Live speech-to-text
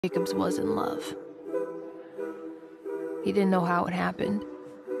Jacobs was in love. He didn't know how it happened.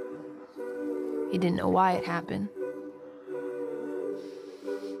 He didn't know why it happened.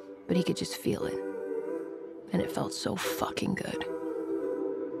 But he could just feel it. And it felt so fucking good.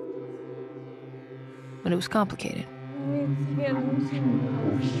 But it was complicated.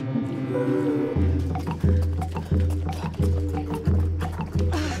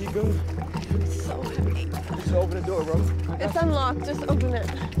 You good? It's so heavy. Just open the door, bro. It's unlocked. Just open it.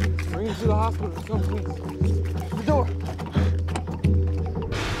 Bring you to the hospital. Just come, please. The door.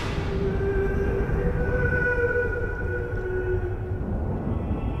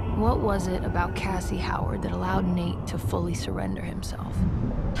 What was it about Cassie Howard that allowed Nate to fully surrender himself?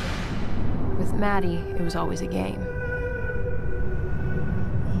 With Maddie, it was always a game.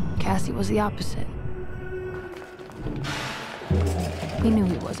 Cassie was the opposite. He knew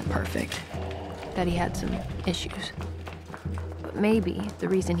he wasn't perfect, that he had some issues. But maybe the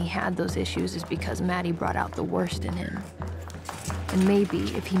reason he had those issues is because Maddie brought out the worst in him. And maybe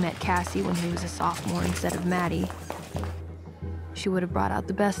if he met Cassie when he was a sophomore instead of Maddie, she would have brought out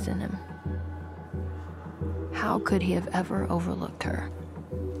the best in him. How could he have ever overlooked her,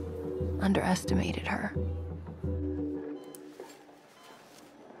 underestimated her?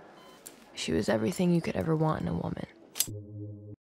 She was everything you could ever want in a woman.